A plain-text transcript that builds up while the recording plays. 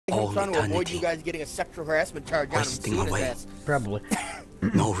all trying to avoid eternity. you guys getting a sexual harassment charge on him. Wasting Seeing his away. ass. Probably.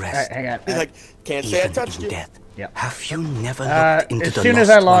 No rest. Hang on. He's like, can't say I Even touched in you. death. Yep. Have you never looked into as the soon lost as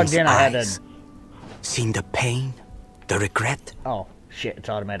I logged one's in, I had eyes? to. Seen the pain, the regret? Oh shit! It's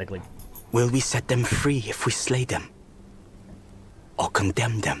automatically. Will we set them free if we slay them? Or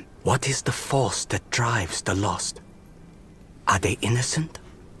condemn them? What is the force that drives the lost? Are they innocent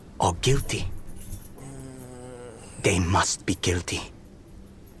or guilty? They must be guilty.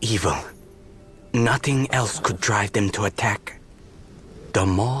 Evil. Nothing else could drive them to attack. The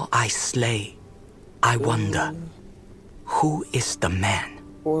more I slay, I wonder, who is the man?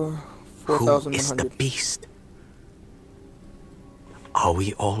 Who is the 4,100. beast? Are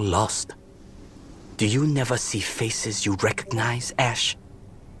we all lost? Do you never see faces you recognize, Ash?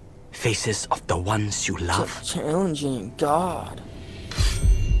 Faces of the ones you love? Challenging God.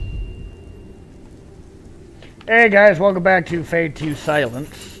 Hey guys, welcome back to Fade to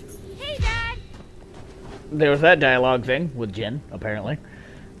Silence. Hey, Dad! There was that dialogue thing with Jen, apparently.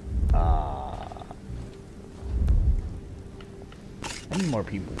 How many more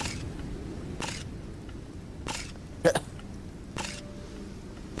people?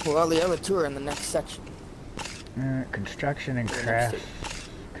 Well, the other two are in the next section. Construction and craft.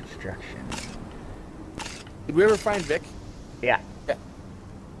 Construction. Did we ever find Vic? Yeah. Yeah.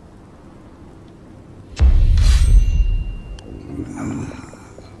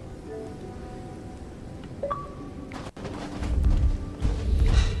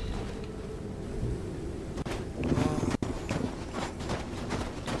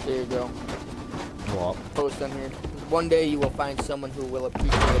 There you go. Well, Post on here. One day you will find someone who will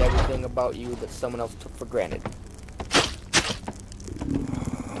appreciate everything about you that someone else took for granted.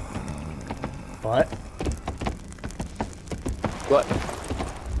 what? What?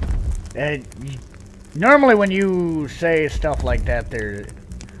 Normally when you say stuff like that,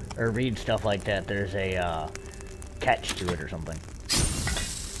 or read stuff like that, there's a catch to it or something.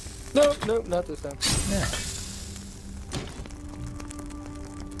 No, not this time. Yeah.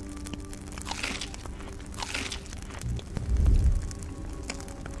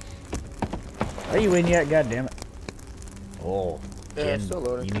 Are you in yet? God damn it! Oh, Yeah, Jen, it's still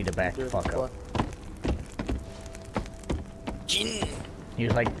loading. you need to back the There's fuck up. what? Jin. He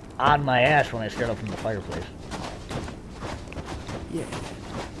was like on my ass when I stared up from the fireplace. Yeah.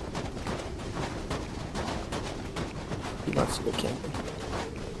 He wants to go camping.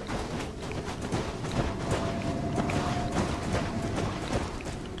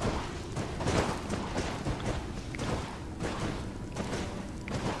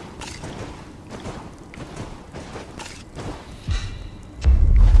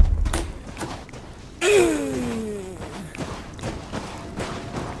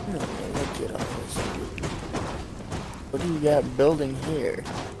 What do you got building here?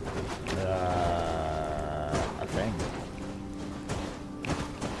 A thing.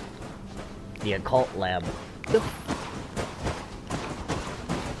 The occult lab.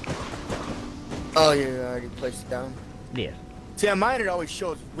 Oh, you already placed it down. Yeah. See, on mine it always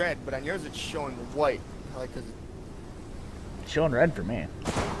shows red, but on yours it's showing white. Like, cause It's showing red for me.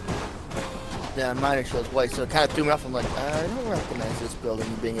 yeah, on mine it shows white, so it kind of threw me off. I'm like, I don't recognize this building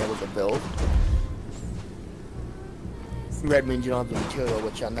being able to build. Red means you don't have the material,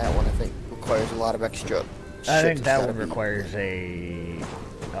 which on that one I think requires a lot of extra. I shit think that's that gotta one be- requires a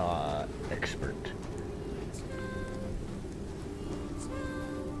expert.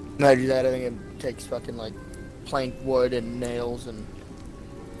 Imagine that. I think it takes fucking like plank wood and nails and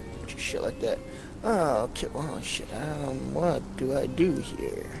shit like that. Oh, okay. Oh shit. What do I do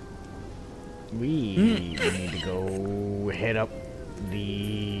here? We need to go hit up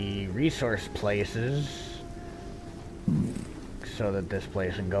the resource places so that this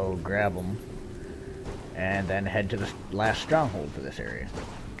place can go grab them, and then head to the last stronghold for this area.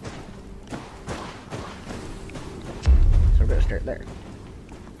 So we're gonna start there.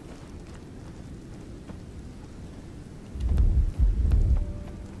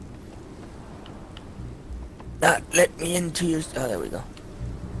 Not let me into your. Oh, there we go.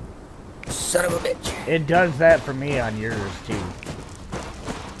 Son of a bitch. It does that for me on yours too.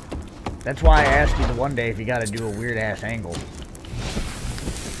 That's why I asked you the one day if you gotta do a weird ass angle.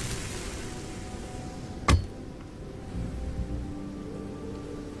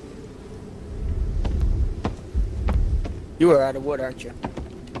 You are out of wood, aren't you?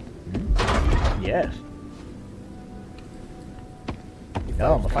 Yes.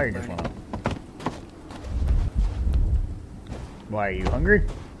 Oh, my fire just went out. Why, are you hungry?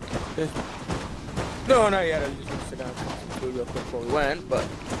 No, not yet. I was just gonna sit down and get some food real quick before we went, but.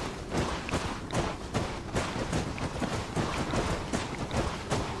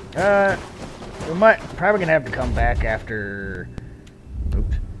 We might probably gonna have to come back after.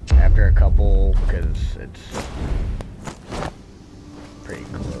 Oops. After a couple, because it's pretty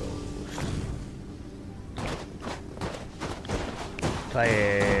close.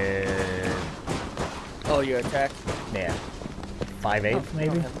 Play. Oh, your attack? Yeah. 5/8 Oh, maybe?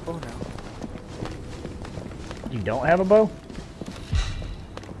 I don't have a bow now. You don't have a bow?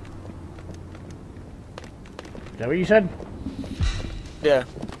 Is that what you said? Yeah.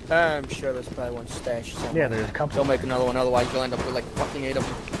 I'm sure there's probably one stashed somewhere. Yeah, there's a couple. Don't make another one, otherwise you'll end up with like fucking 8 of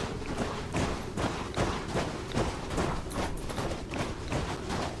them.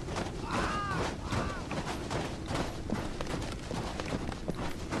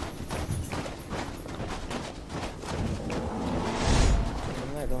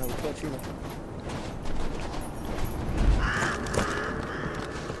 I don't have a clutch either.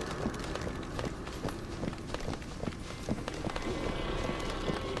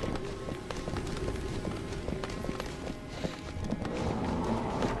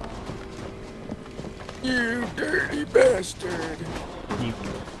 You dirty bastard! You.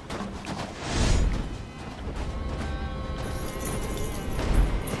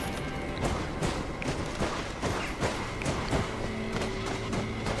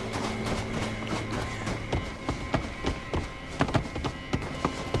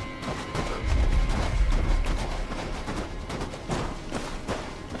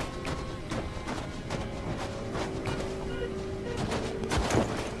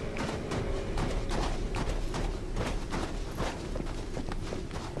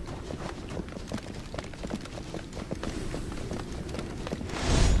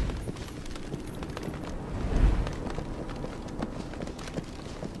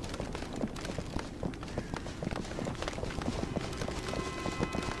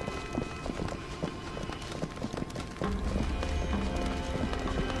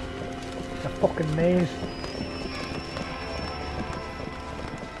 It's a fucking maze.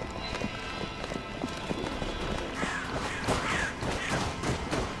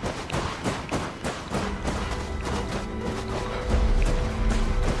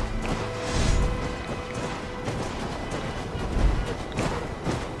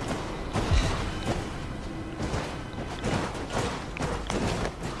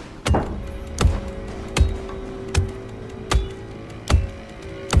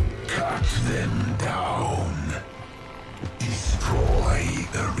 Cut them down. Destroy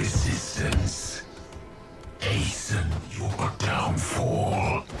the resistance. Hasten your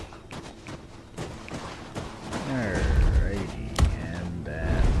downfall. Alrighty, and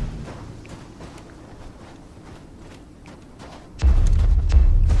then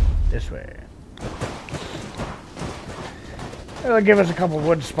this way. It'll give us a couple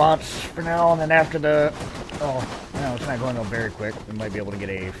wood spots for now, and then after the... Oh, no, it's not going to go very quick. We might be able to get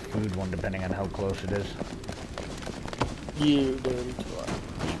a food one depending on how close it is. You dirty twat.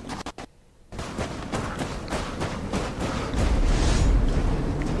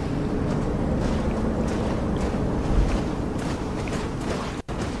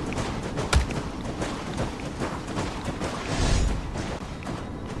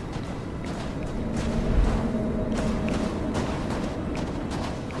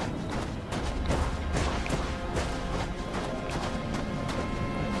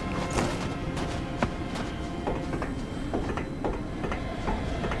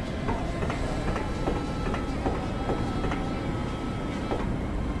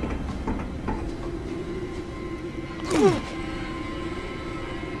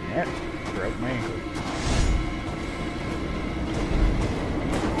 Yep, broke my ankle.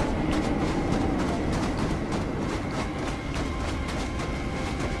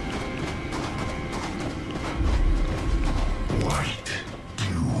 White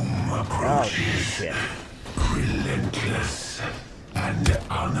doom Oh, approaches. shit. Relentless and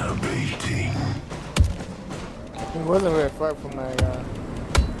unabating. It wasn't very far from my,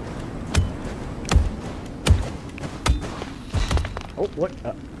 Oh, what?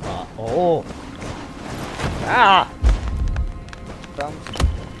 Oh. Ah! thumbs.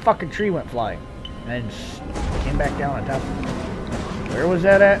 Fucking tree went flying. And came back down on top of me. Where was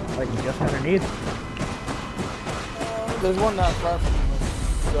that at? Like just underneath? There's one not far from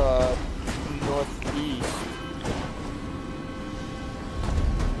us, northeast.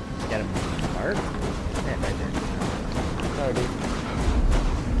 Get him mark? Yeah, right there. No, dude.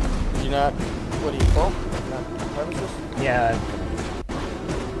 You not, what do you call? Not premises? Yeah.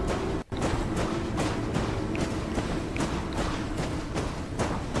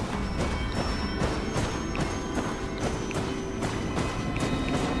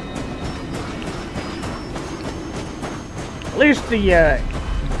 At least the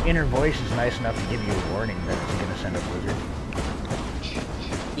inner voice is nice enough to give you a warning that it's gonna send a blizzard.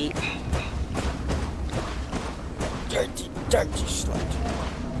 Dirty, dirty slut.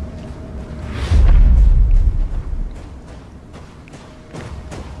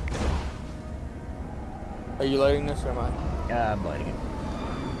 Are you lighting this or am I? Yeah, I'm lighting it.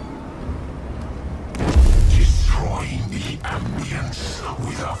 Destroying the ambience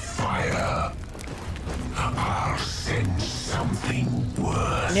with a fire. I'll send something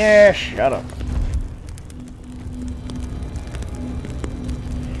worse. Yeah, shut up.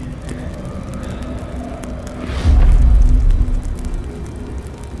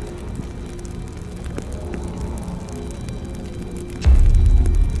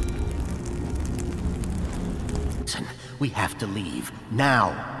 We have to leave.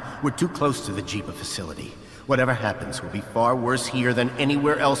 Now. We're too close to the Jeepa facility. Whatever happens will be far worse here than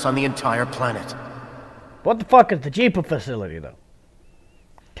anywhere else on the entire planet. What the fuck is the Jeepa facility, though?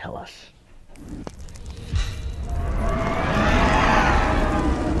 Tell us.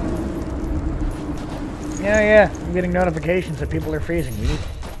 Yeah, I'm getting notifications that people are freezing.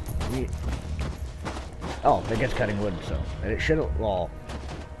 Oh, it gets cutting wood, so it should. Well,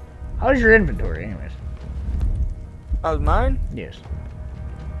 how's your inventory, anyways? How's mine? Yes.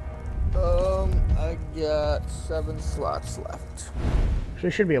 I got 7 slots left. So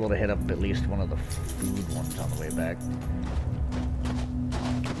we should be able to hit up at least one of the food ones on the way back.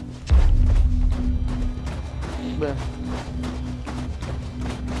 Yeah.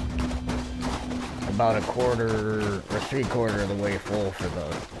 About a quarter or 3/4 of the way full for the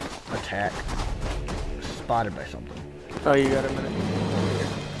attack. Spotted by something. Oh, you got a minute.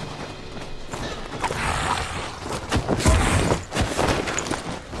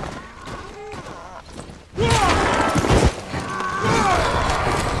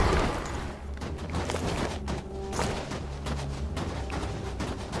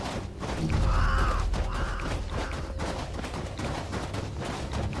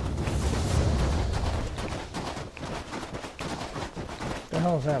 The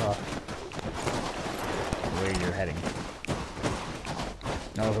hell is that off? Where you're heading?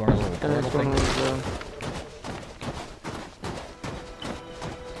 That was one of the little portal things.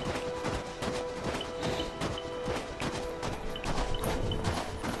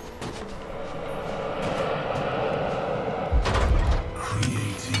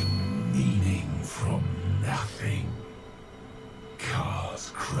 Creating meaning from nothing.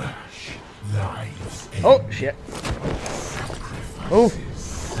 Cars crash. Lives end. Oh shit! Move!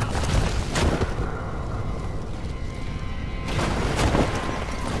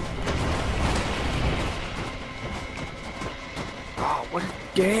 Oh, what a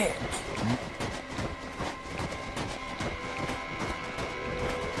dick.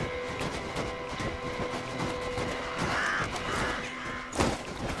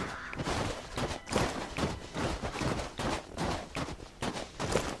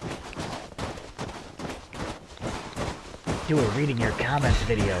 Do a reading your comments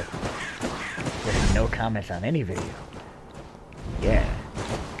video. There's no comments on any video. Yeah.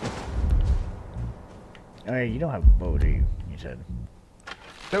 Oh yeah, you don't have a bow, do you? You said.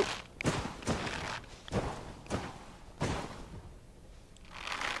 Nope.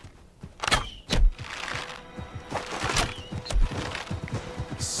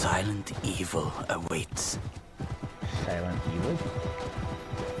 Silent evil awaits. Silent evil?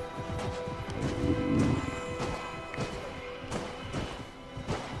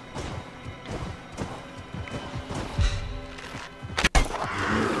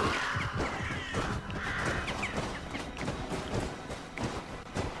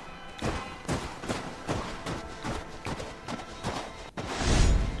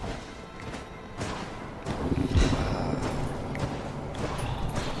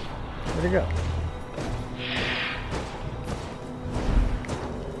 Where'd it go?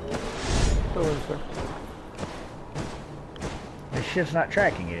 Go in, sir. This shit's not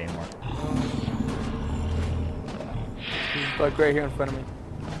tracking it anymore. He's like right here in front of me.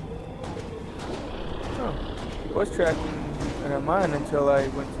 Oh, it was tracking mine until I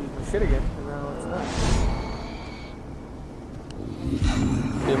went to use my shit again, and now it's not.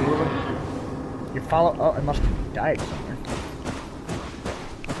 Is it moving? Your follow. Oh, it must have died somewhere.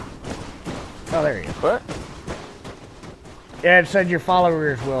 Oh, there he is. What? Yeah, it said your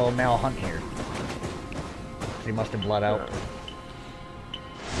followers will now hunt here. He must have bled out.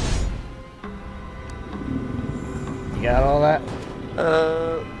 You got all that?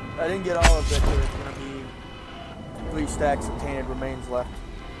 I didn't get all of it. There's gonna be 3 stacks of tainted remains left.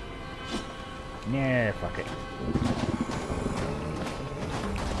 Yeah, fuck it.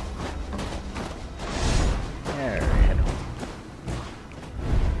 There, head home.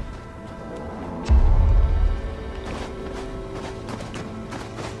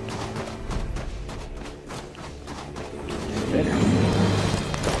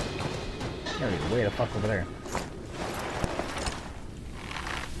 fuck over there?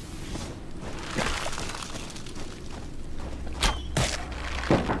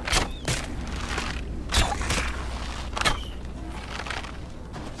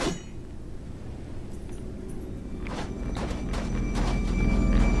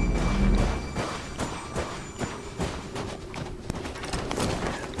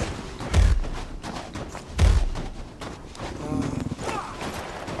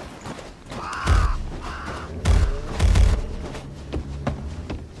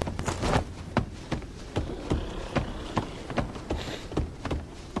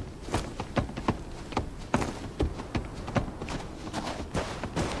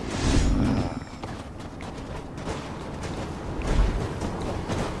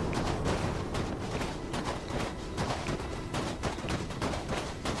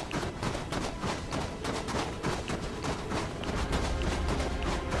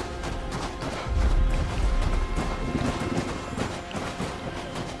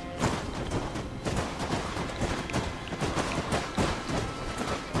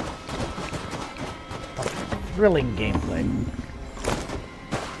 Thrilling gameplay.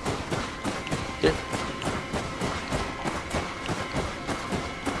 Yeah.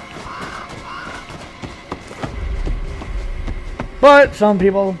 But some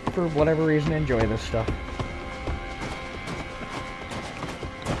people, for whatever reason, enjoy this stuff.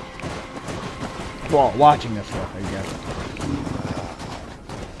 Well, watching this stuff, I guess.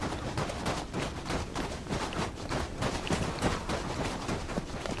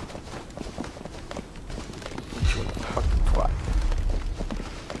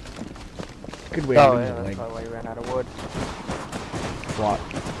 Good way Oh, to yeah, do that's it. probably why you ran out of wood.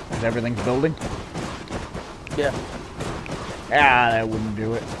 What? Is everything's building? Yeah. Ah, that wouldn't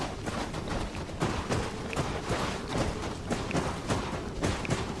do it.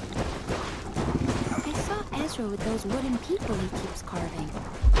 I saw Ezra with those wooden people he keeps carving.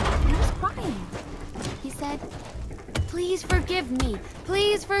 He was crying. He said, "Please forgive me.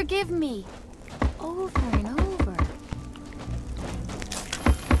 Please forgive me." Over and over.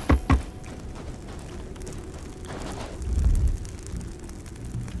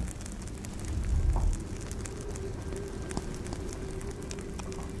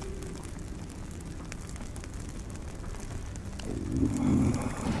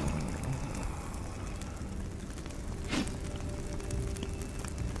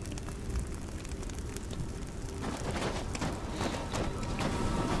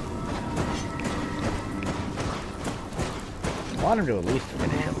 I want him to at least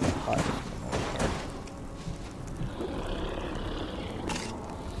finish up the hut.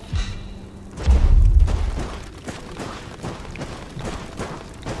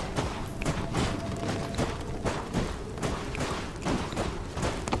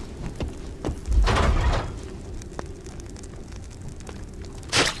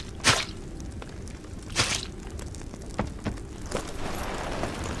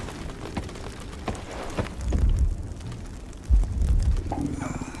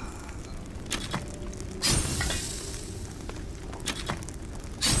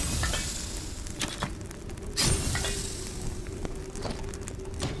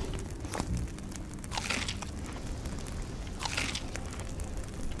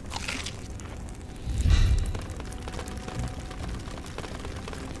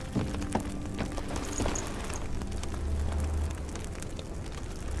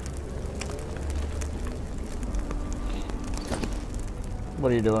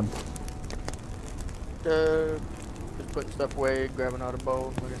 What are you doing? Just putting stuff away, grabbing out a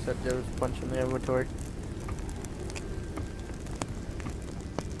bow. Like I said, there was a bunch in the inventory.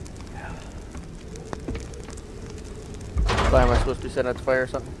 Why am I supposed to be setting out the fire or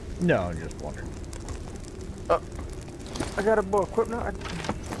something? No, just wondering. Oh, I got a bow equipped now.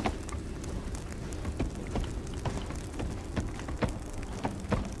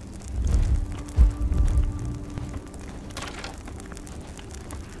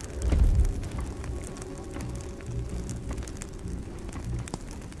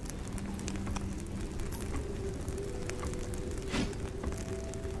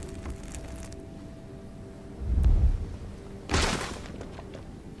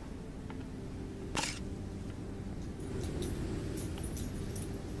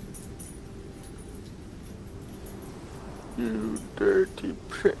 You dirty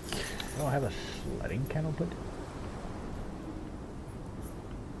prick. I don't have a sledding kennel put.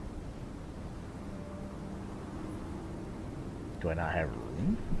 Do I not have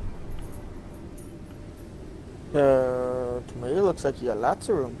room? To me it looks like you got lots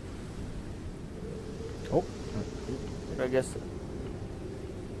of room. Oh. I guess.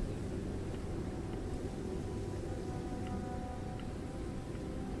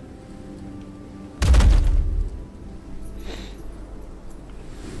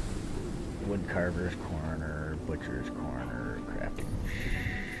 Barber's Corner, Butcher's Corner, Crafting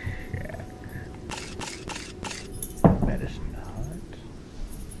Shack, Medicine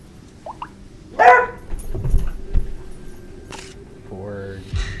Hut, Forge,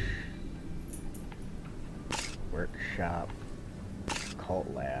 Workshop,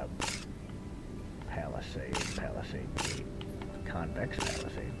 Cult Lab, Palisade Gate, Convex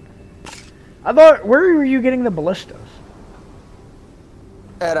Palisade. I thought, where were you getting the ballistas?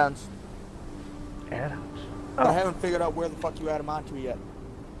 Add-ons. Add-ons. But I haven't figured out where the fuck you add them onto yet.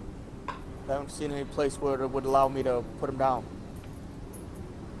 I haven't seen any place where it would allow me to put them down.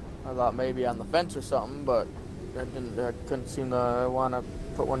 I thought maybe on the fence or something, but I couldn't seem to want to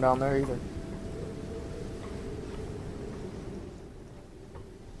put one down there either.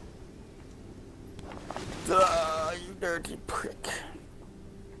 You dirty prick.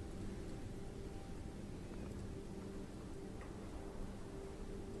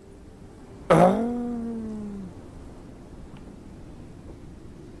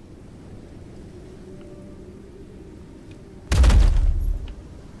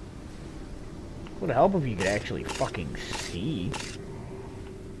 Would help if you could actually fucking see.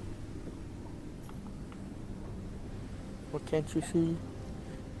 What can't you see?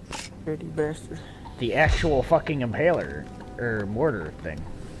 Dirty bastard. The actual fucking impaler, or mortar thing.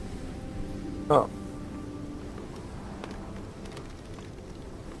 Oh.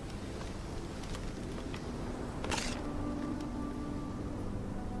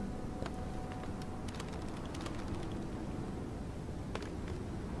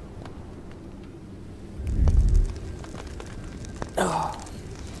 Oh.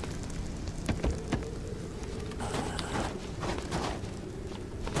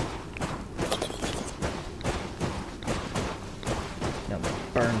 No,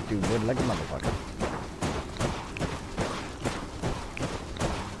 burn through wood like a motherfucker.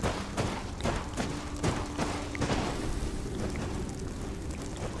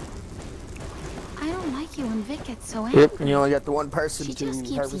 I don't like you when Vic gets so angry. Yep, and you only got the one person She to just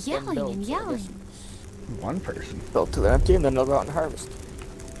keeps harvest them yelling builds, and so I guess yelling. One person. built till they're empty, and then they'll go out and harvest.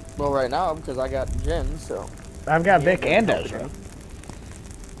 Well, right now, because I got Jen, so... I've got Vic and Yeah. Ezra.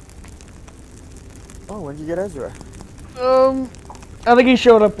 Oh, when'd you get Ezra? I think he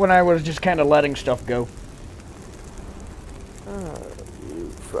showed up when I was just kind of letting stuff go. Oh, you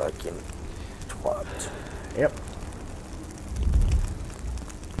fucking twat. Yep.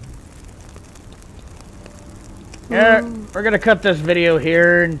 Yeah, we're gonna cut this video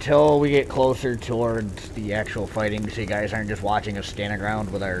here until we get closer towards the actual fighting, so you guys aren't just watching us standing around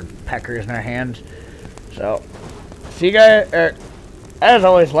with our peckers in our hands. So, see you guys. As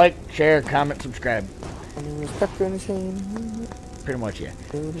always, like, share, comment, subscribe. And he was Pepper in his hand. Pretty much, yeah.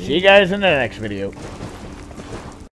 See you guys in the next video.